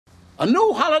A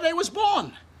new holiday was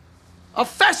born. A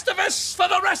Festivus for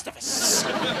the rest of us.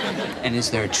 And is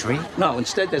there a tree? No,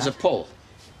 instead there's a pole.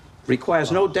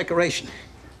 Requires no decoration.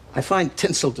 I find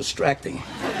tinsel distracting.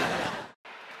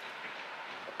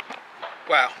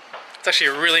 Wow, it's actually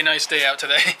a really nice day out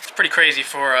today. It's pretty crazy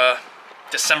for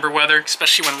December weather,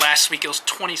 especially when last week it was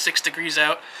 26 degrees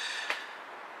out.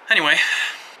 Anyway,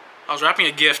 I was wrapping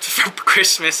a gift for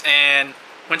Christmas and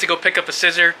went to go pick up a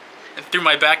scissor and threw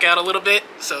my back out a little bit,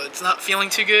 so it's not feeling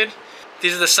too good.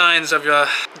 These are the signs of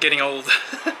getting old.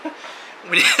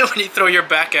 when you throw your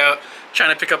back out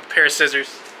trying to pick up a pair of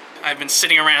scissors. I've been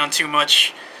sitting around too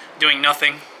much, doing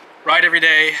nothing. Ride every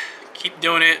day, keep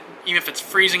doing it. Even if it's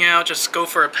freezing out, just go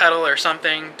for a pedal or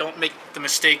something. Don't make the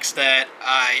mistakes that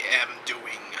I am doing.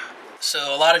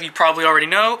 So a lot of you probably already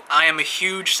know, I am a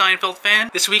huge Seinfeld fan.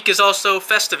 This week is also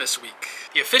Festivus week.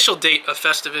 The official date of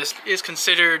Festivus is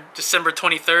considered December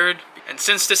 23rd. And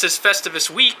since this is Festivus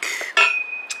week,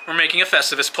 we're making a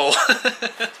Festivus pole.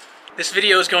 This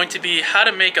video is going to be how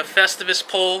to make a Festivus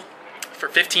pole for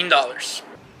 $15.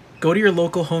 Go to your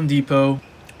local Home Depot.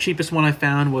 Cheapest one I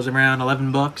found was around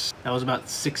 11 bucks. That was about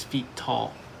 6 feet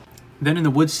tall. Then in the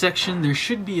wood section, there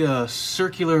should be a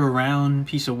circular round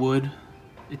piece of wood.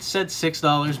 It said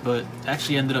 $6, but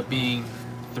actually ended up being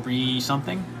 3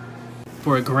 something.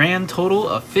 For a grand total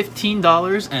of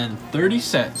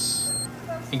 $15.30,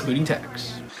 including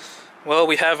tax. Well,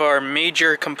 we have our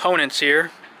major components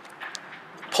here.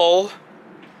 Pole,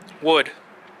 wood.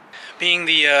 Being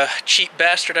the cheap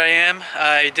bastard I am,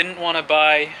 I didn't want to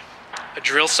buy a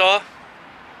drill saw.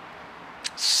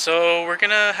 So we're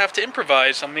gonna have to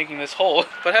improvise on making this hole.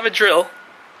 But I have a drill.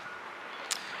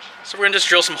 So we're gonna just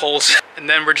drill some holes. And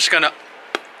then we're just gonna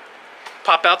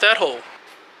pop out that hole.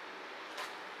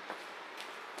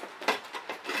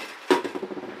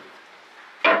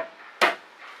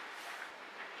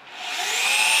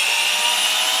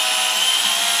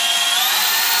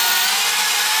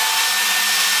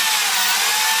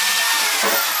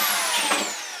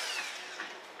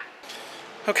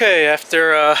 Okay,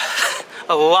 after a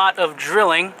lot of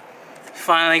drilling,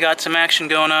 finally got some action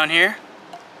going on here.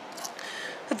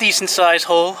 A decent sized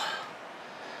hole.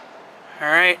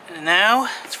 Alright, and now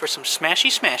it's for some smashy.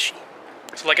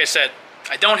 So like I said,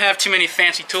 I don't have too many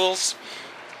fancy tools.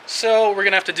 So what we're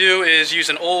gonna have to do is use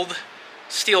an old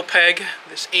steel peg,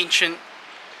 this ancient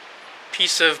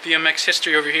piece of BMX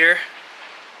history over here,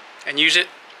 and use it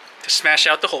to smash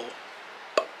out the hole.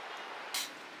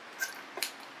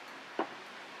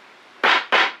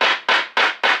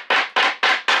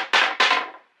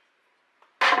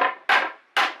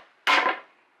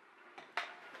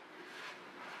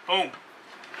 Boom.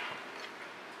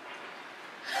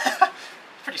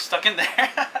 Pretty stuck in there.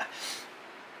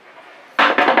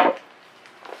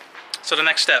 So the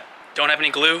next step, don't have any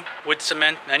glue, wood,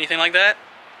 cement, anything like that.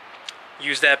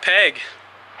 Use that peg.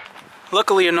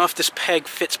 Luckily enough, this peg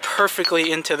fits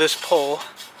perfectly into this pole.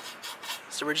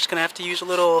 So we're just gonna have to use a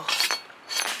little,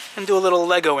 and do a little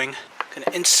Legoing. Gonna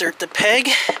insert the peg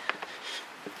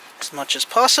as much as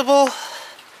possible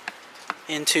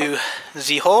into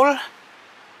the hole.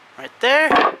 Right there.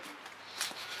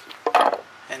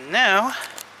 And now,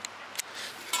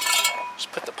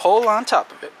 just put the pole on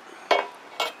top of it.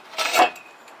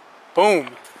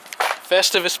 Boom.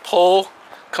 Festivus pole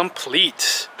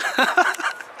complete.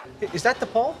 Is that the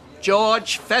pole?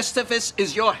 George, Festivus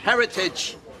is your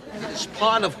heritage. It is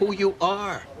part of who you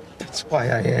are. That's why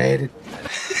I hate it.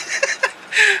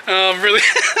 Really,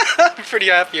 I'm pretty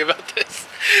happy about this.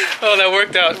 Oh, that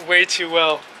worked out way too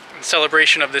well. In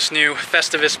celebration of this new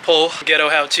Festivus pole ghetto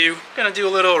how-to, gonna do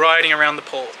a little riding around the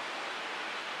pole.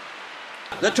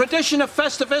 The tradition of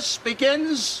Festivus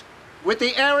begins with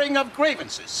the airing of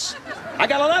grievances. I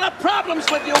got a lot of problems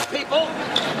with you people.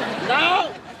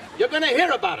 Now, you're gonna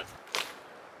hear about it.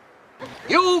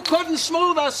 You couldn't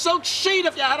smooth a silk sheet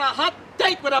if you had a hot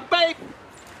date with a babe.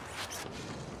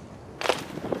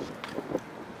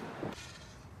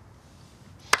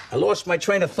 I lost my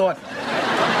train of thought.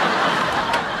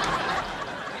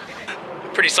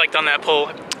 Pretty psyched on that pole.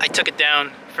 I took it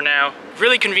down for now.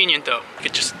 Really convenient though. You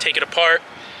could just take it apart,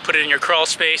 put it in your crawl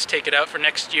space, take it out for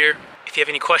next year. If you have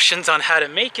any questions on how to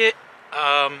make it,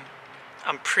 I'm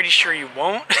pretty sure you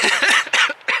won't.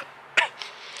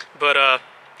 But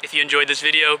if you enjoyed this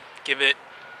video, give it,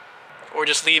 or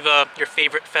just leave your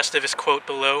favorite Festivus quote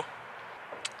below.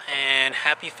 And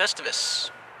happy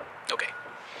Festivus. Okay.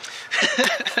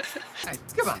 Hey,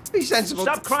 come on, be sensible.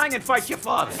 Stop crying and fight your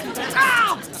father.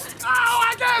 Ow! Ow,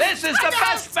 I got it! This is the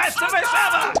best Festivus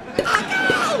ever!